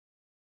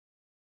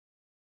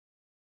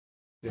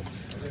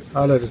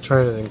I'll let the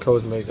trainers and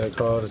coach make that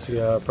call to see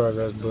how I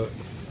progress, but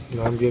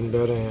I'm getting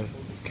better and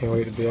can't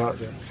wait to be out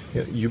there.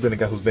 Yeah, you've been a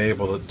guy who's been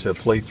able to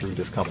play through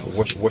discomfort.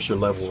 What's your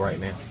level right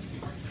now?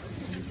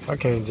 I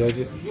can't judge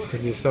it.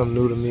 It's just something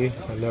new to me.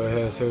 I never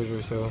had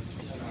surgery, so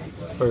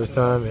first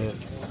time, and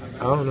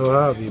I don't know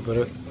how I'll be,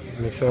 but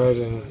I'm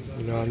excited,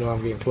 and I know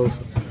I'm getting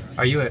closer.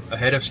 Are you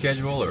ahead of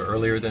schedule or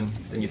earlier than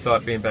you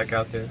thought being back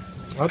out there?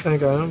 I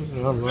think I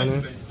am. I'm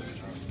running.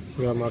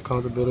 Got my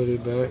comfortability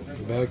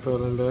back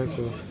pedaling back,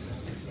 so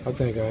I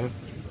think I am.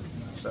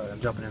 Sorry,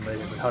 I'm jumping in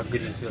later, but how good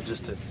did it feel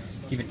just to,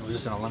 even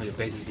just on a limited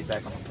basis, get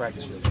back on the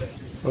practice field today?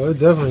 Well, it's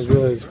definitely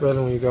good,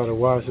 especially when you got to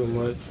watch so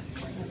much.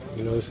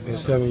 In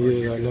 7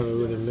 years, I never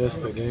really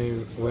missed a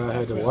game where I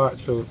had to watch,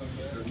 so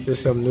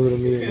it's something new to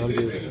me, and I'm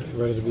just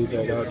ready to be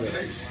back out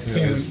there.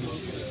 Yeah.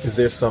 Is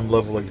there some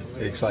level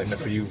of excitement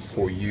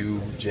for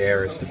you,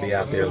 Jairus, to be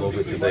out there a little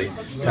bit today,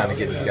 kind of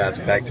getting you guys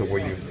back to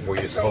where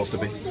you're supposed to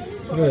be?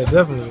 Yeah,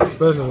 definitely,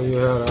 especially when you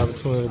have the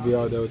opportunity to be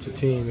out there with your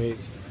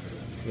teammates.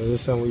 This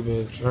is something we've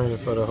been training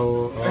for the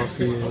whole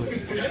off-season,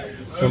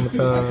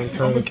 summertime,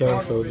 training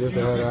camp, so just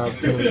to have the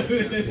opportunity,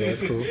 yeah,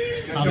 it's cool.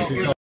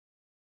 Obviously,